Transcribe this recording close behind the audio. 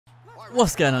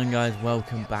What's going on, guys?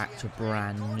 Welcome back to a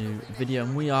brand new video,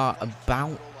 and we are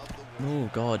about, oh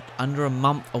god, under a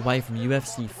month away from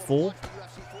UFC 4,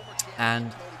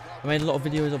 and I made a lot of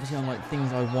videos obviously on like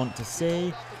things I want to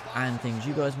see and things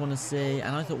you guys want to see,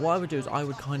 and I thought what I would do is I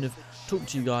would kind of talk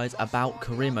to you guys about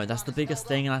career mode. That's the biggest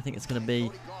thing, and I think it's going to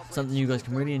be something you guys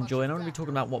can really enjoy, and I'm going to be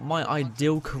talking about what my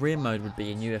ideal career mode would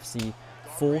be in UFC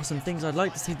 4, some things I'd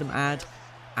like to see them add,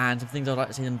 and some things I'd like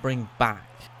to see them bring back.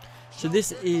 So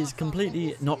this is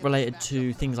completely not related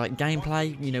to things like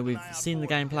gameplay. You know, we've seen the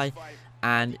gameplay,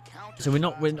 and so we're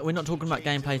not talking about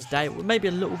gameplay today. Maybe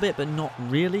a little bit, but not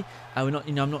really. I'm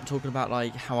not talking about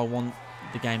like how I want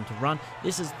the game to run.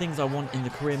 This is things I want in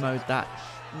the career mode that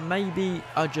maybe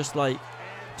are just like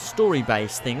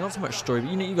story-based things. Not so much story, but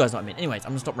you guys know what I mean. Anyways,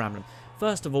 I'm gonna stop rambling.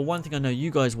 First of all, one thing I know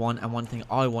you guys want, and one thing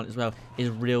I want as well, is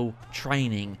real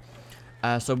training.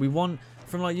 So we want.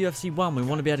 From like UFC 1, we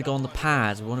want to be able to go on the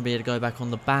pads, we want to be able to go back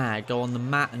on the bag, go on the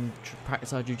mat and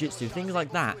practice our jiu-jitsu, things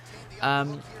like that. I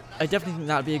definitely think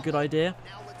that would be a good idea.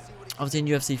 Obviously in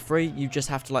UFC 3, you just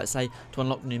have to, like, say, to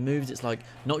unlock new moves, it's like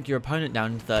knock your opponent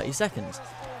down in 30 seconds.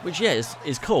 Which, yeah,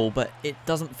 is cool, but it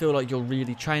doesn't feel like you're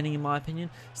really training, in my opinion.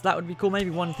 So that would be cool.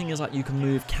 Maybe one thing is, like, you can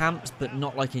move camps, but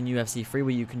not like in UFC 3,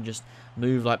 where you can just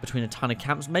move, like, between a ton of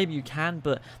camps. Maybe you can,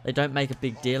 but they don't make a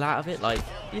big deal out of it. Like,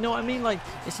 you know what I mean? Like,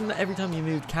 it seemed that every time you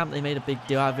moved camp, they made a big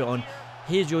deal out of it on,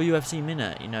 here's your UFC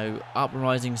minute, you know, up and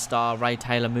rising star, Ray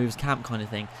Taylor moves camp kind of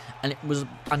thing. And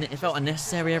it felt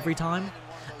unnecessary every time.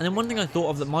 And then one thing I thought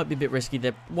of that might be a bit risky,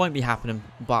 that won't be happening,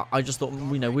 but I just thought,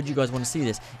 you know, would you guys want to see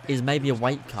this, is maybe a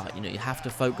weight cut. You know, you have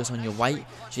to focus on your weight,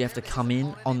 so you have to come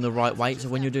in on the right weight. So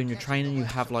when you're doing your training, you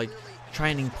have like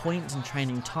training points and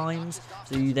training times,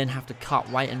 so you then have to cut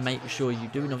weight and make sure you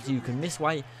do. And obviously you can miss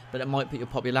weight, but it might put your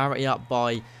popularity up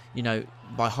by, you know,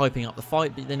 by hyping up the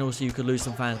fight, but then also you could lose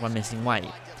some fans by missing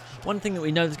weight. One thing that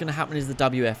we know is going to happen is the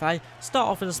WFA. Start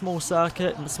off in a small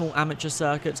circuit, small amateur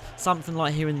circuits, something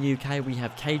like here in the UK we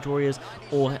have Cage Warriors,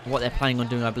 or what they're planning on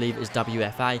doing I believe is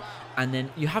WFA. And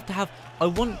then you have to have, I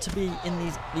want to be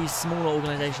in these smaller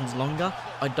organisations longer.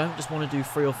 I don't just want to do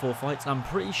 3 or 4 fights, and I'm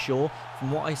pretty sure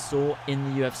from what I saw in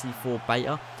the UFC 4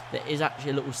 beta, there is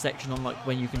actually a little section on like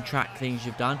when you can track things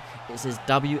you've done. It says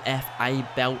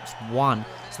WFA Belt 1.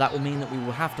 So that will mean that we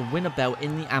will have to win a belt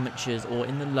in the amateurs or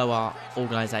in the lower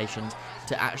organisations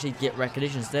to actually get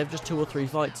recognition. Instead of just 2 or 3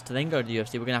 fights to then go to the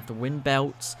UFC, we're going to have to win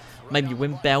belts. Maybe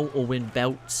win belt or win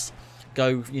belts.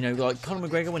 Go, you know, like Conor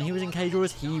McGregor when he was in Cage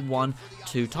Warriors, he won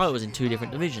 2 titles in 2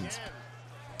 different divisions.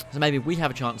 So maybe we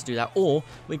have a chance to do that, or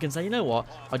we can say, you know what,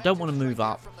 I don't want to move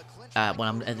up when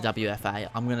I'm at the WFA.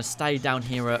 I'm going to stay down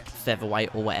here at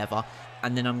featherweight or whatever,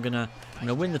 and then I'm gonna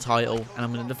win the title, and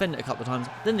I'm gonna defend it a couple of times.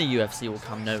 Then the UFC will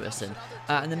come noticing,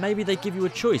 and then maybe they give you a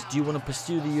choice. Do you want to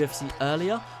pursue the UFC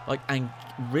earlier, like, and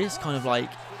risk kind of like,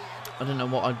 I don't know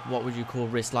what would you call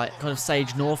risk, like kind of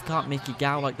Sage Northcutt, Mickey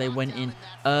Gall, like they went in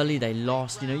early, they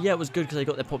lost, you know, yeah, it was good because they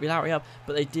got their popularity up,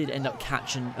 but they did end up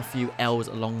catching a few L's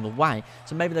along the way.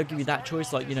 So maybe they'll give you that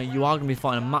choice, like, you know, you are going to be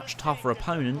fighting a much tougher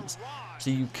opponent, so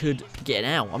you could get an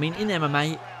L. I mean, in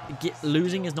MMA,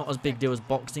 losing is not as big deal as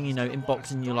boxing. You know, in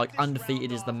boxing, you're like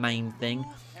undefeated is the main thing,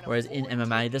 whereas in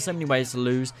MMA, there's so many ways to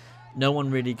lose. No one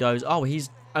really goes, oh,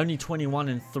 he's only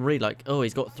 21-3, like, oh,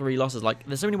 he's got 3 losses. Like,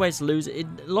 there's so many ways to lose.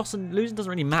 Loss and losing doesn't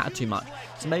really matter too much.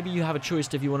 So maybe you have a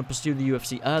choice if you want to pursue the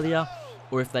UFC earlier,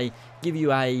 or if they give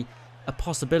you a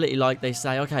possibility, like they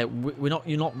say, okay,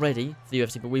 you're not ready for the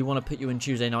UFC, but we want to put you in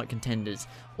Tuesday Night Contenders,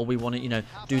 or we want to, you know,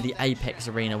 do the Apex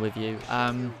Arena with you.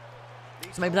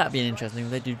 So maybe that'd be an interesting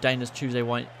thing. They do Dana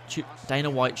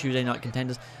White Tuesday Night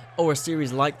Contenders, or a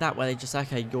series like that where they just say,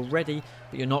 okay, you're ready,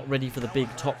 but you're not ready for the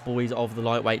big top boys of the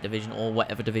lightweight division or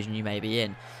whatever division you may be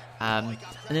in. And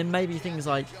then maybe things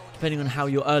like, depending on how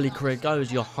your early career goes,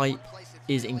 your hype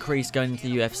is increased going into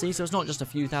the UFC. So it's not just a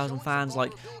few thousand fans.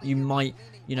 Like, you might,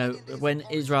 you know, when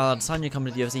Israel Adesanya came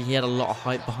to the UFC, he had a lot of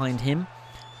hype behind him.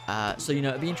 So, you know,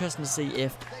 it'd be interesting to see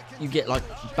if you get, like,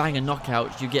 banger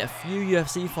knockouts. You get a few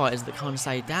UFC fighters that kind of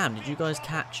say, damn, did you guys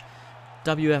catch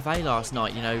WFA last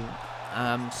night? You know,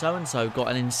 so-and-so got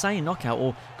an insane knockout,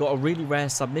 or got a really rare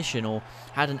submission, or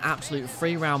had an absolute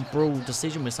 3-round brawl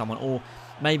decision with someone, or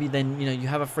maybe then, you know, you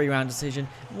have a 3-round decision.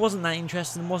 It wasn't that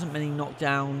interesting, wasn't many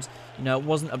knockdowns, you know, it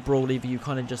wasn't a brawl either, you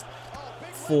kind of just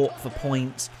fought for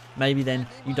points. Maybe then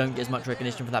you don't get as much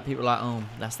recognition for that. People are like, oh,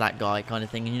 that's that guy kind of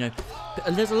thing. And, you know,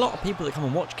 there's a lot of people that come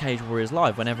and watch Cage Warriors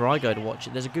live. Whenever I go to watch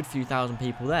it, there's a good few thousand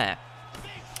people there.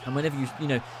 And whenever you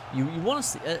want to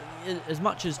see, as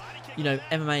much as you know,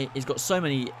 MMA has got so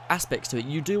many aspects to it.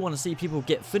 You do want to see people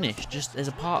get finished. Just as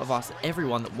a part of us,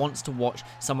 everyone that wants to watch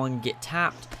someone get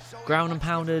tapped, ground and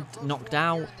pounded, knocked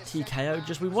out, TKO.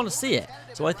 Just we want to see it.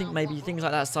 So I think maybe things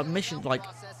like that, submission, like.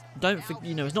 Don't forget,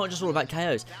 you know, it's not just all about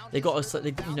KOs. They got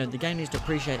to, you know, the game needs to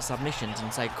appreciate submissions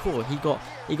and say, cool, he got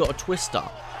a twister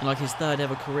in like his 3rd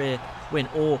ever career win,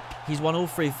 or he's won all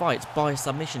 3 fights by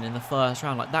submission in the 1st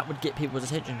round. Like that would get people's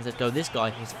attention because they'd go, this guy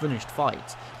has finished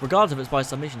fights, regardless if it's by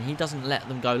submission. He doesn't let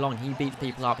them go long. He beats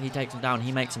people up. He takes them down.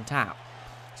 He makes them tap.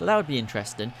 So that would be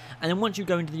interesting. And then once you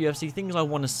go into the UFC, things I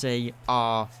want to see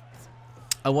are,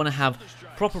 I want to have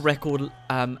proper record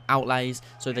outlays.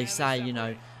 So they say, you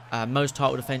know. Most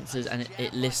title defenses, and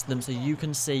it lists them so you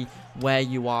can see where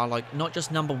you are, like not just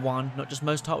number 1, not just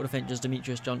most title defenses,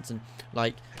 Demetrius Johnson.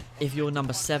 Like if you're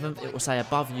number 7th, it will say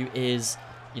above you is,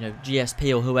 you know,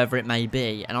 GSP or whoever it may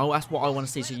be, and that's what I want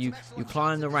to see. So you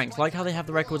climb the ranks, like how they have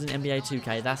the records in NBA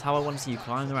 2K. That's how I want to see you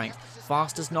climb the ranks.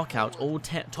 Fastest knockouts, all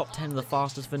top 10 of the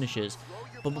fastest finishers.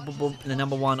 Boom, boom, boom, boom. And the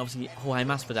number 1, obviously, Jorge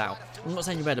Masvidal. I'm not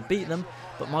saying you better beat them,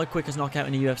 but my quickest knockout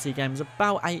in a UFC game is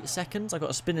about 8 seconds. I got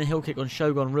a spinning heel kick on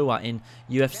Shogun Rua in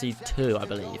UFC 2, I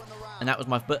believe. And that was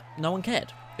my... But no one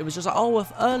cared. It was just like, oh,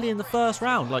 early in the 1st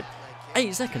round. Like,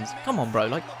 8 seconds. Come on, bro.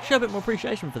 Like, show a bit more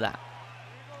appreciation for that.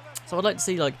 So I'd like to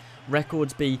see, like,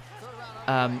 records be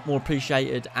more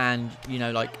appreciated, and, you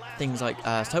know, like, things like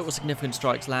total significant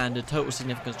strikes landed, total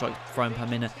significant strikes thrown per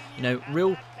minute. You know,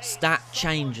 real stat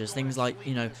changes. Things like,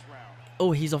 you know,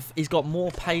 oh, he's got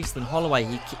more pace than Holloway.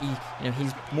 He you know,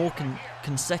 he's more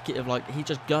consecutive. Like he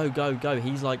just go.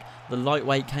 He's like the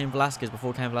lightweight Cain Velasquez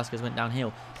before Cain Velasquez went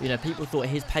downhill. You know, people thought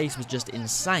his pace was just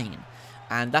insane,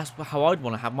 and that's how I'd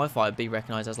want to have my fighter be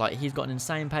recognised as. Like he's got an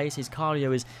insane pace. His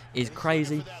cardio is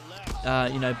crazy.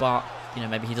 You know, but you know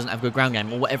maybe he doesn't have a good ground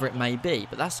game or whatever it may be.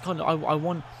 But that's kind of I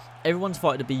want everyone's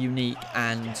fighter to be unique,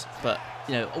 but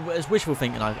you know, it's wishful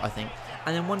thinking, I think.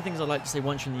 And then one of the things I'd like to see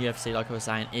once you're in the UFC, like I was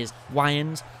saying, is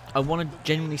weigh-ins. I want to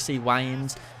genuinely see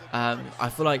weigh-ins. I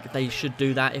feel like they should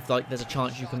do that if like there's a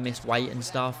chance you can miss weight and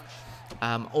stuff,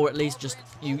 or at least just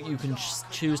you can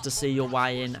choose to see your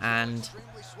weigh-in, and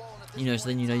you know, so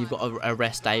then you know you've got a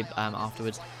rest day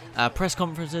afterwards. Press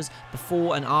conferences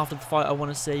before and after the fight I want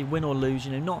to see, win or lose.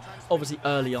 You know, not obviously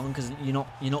early on because you're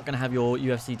not going to have your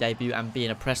UFC debut and be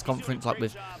in a press conference like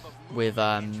with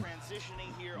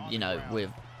you know,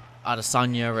 with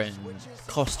Adesanya and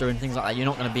Costa and things like that. You're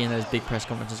not going to be in those big press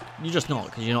conferences. You're just not,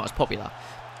 because you're not as popular.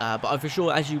 But I for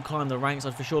sure, as you climb the ranks,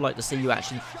 I'd for sure like to see you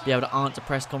actually be able to answer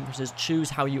press conferences, choose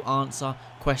how you answer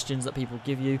questions that people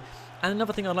give you. And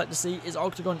another thing I'd like to see is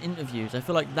Octagon interviews. I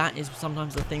feel like that is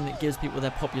sometimes the thing that gives people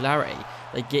their popularity.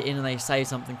 They get in and they say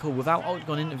something cool. Without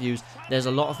Octagon interviews, there's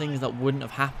a lot of things that wouldn't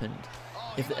have happened.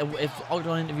 If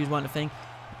Octagon interviews weren't a thing,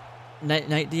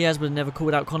 Nate Diaz would have never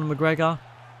called out Conor McGregor.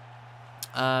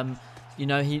 You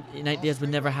know, Nate Diaz would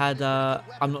never had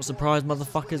I'm not surprised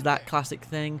motherfuckers, that classic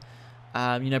thing.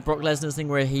 You know, Brock Lesnar's thing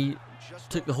where he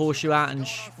took the horseshoe out and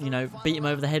you know, beat him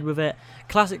over the head with it.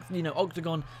 Classic, you know,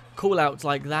 Octagon call outs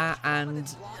like that,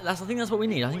 and I think that's what we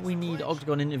need. I think we need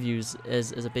Octagon interviews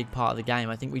as a big part of the game.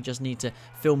 I think we just need to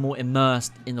feel more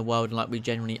immersed in the world, and like we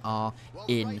generally are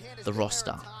in the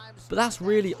roster. But that's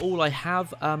really all I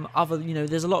have. You know,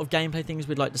 there's a lot of gameplay things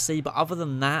we'd like to see, but other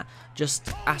than that, just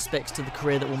aspects to the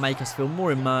career that will make us feel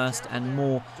more immersed and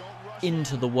more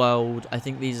into the world. I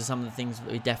think these are some of the things that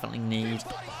we definitely need.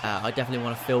 I definitely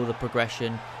want to feel the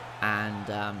progression, and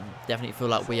definitely feel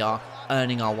like we are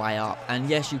earning our way up. And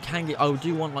yes, you can get, I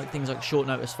do want like things like short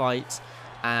notice fights,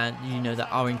 and you know, that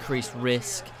are increased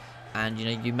risk, and you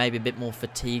know, you may be a bit more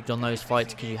fatigued on those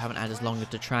fights because you haven't had as long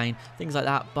to train, things like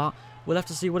that. But we'll have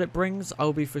to see what it brings.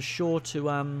 I'll be for sure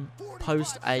to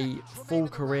post a full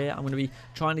career. I'm going to be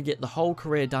trying to get the whole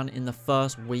career done in the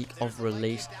first week of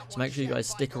release. So make sure you guys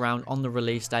stick around on the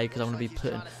release day, because I'm going to be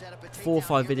putting 4 or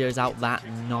 5 videos out that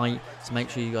night. So make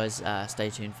sure you guys stay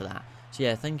tuned for that. So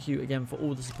yeah, thank you again for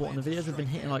all the support on the videos. We've been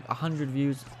hitting like 100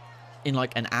 views in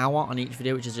like an hour on each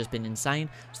video, which has just been insane.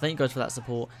 So thank you guys for that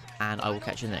support, and I will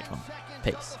catch you in the next one.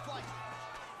 Peace.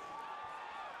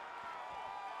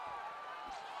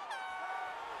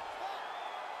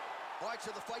 So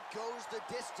the fight goes the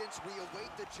distance. We await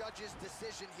the judge's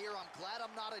decision here. I'm glad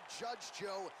I'm not a judge,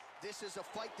 Joe. This is a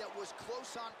fight that was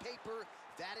close on paper.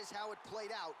 That is how it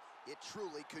played out. It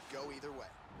truly could go either way.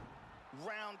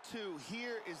 Round 2.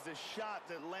 Here is the shot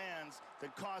that lands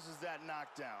that causes that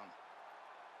knockdown.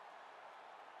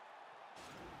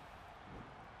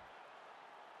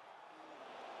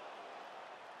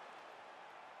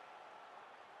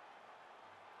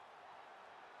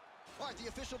 All right, the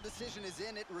official decision is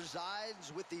in. It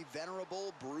resides with the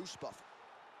venerable Bruce Buffer.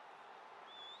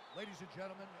 Ladies and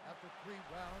gentlemen, after 3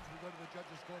 rounds, we go to the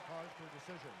judges' scorecards for a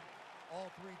decision. All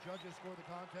 3 judges score the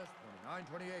contest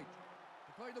 29-28.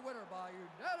 Declaring the winner by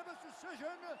unanimous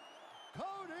decision,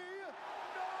 Cody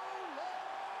No Longer.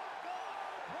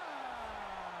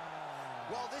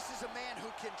 Well, this is a man who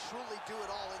can truly do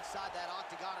it all inside that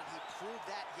octagon, and he proved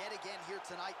that yet again here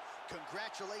tonight.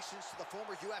 Congratulations to the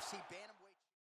former UFC bantamweight.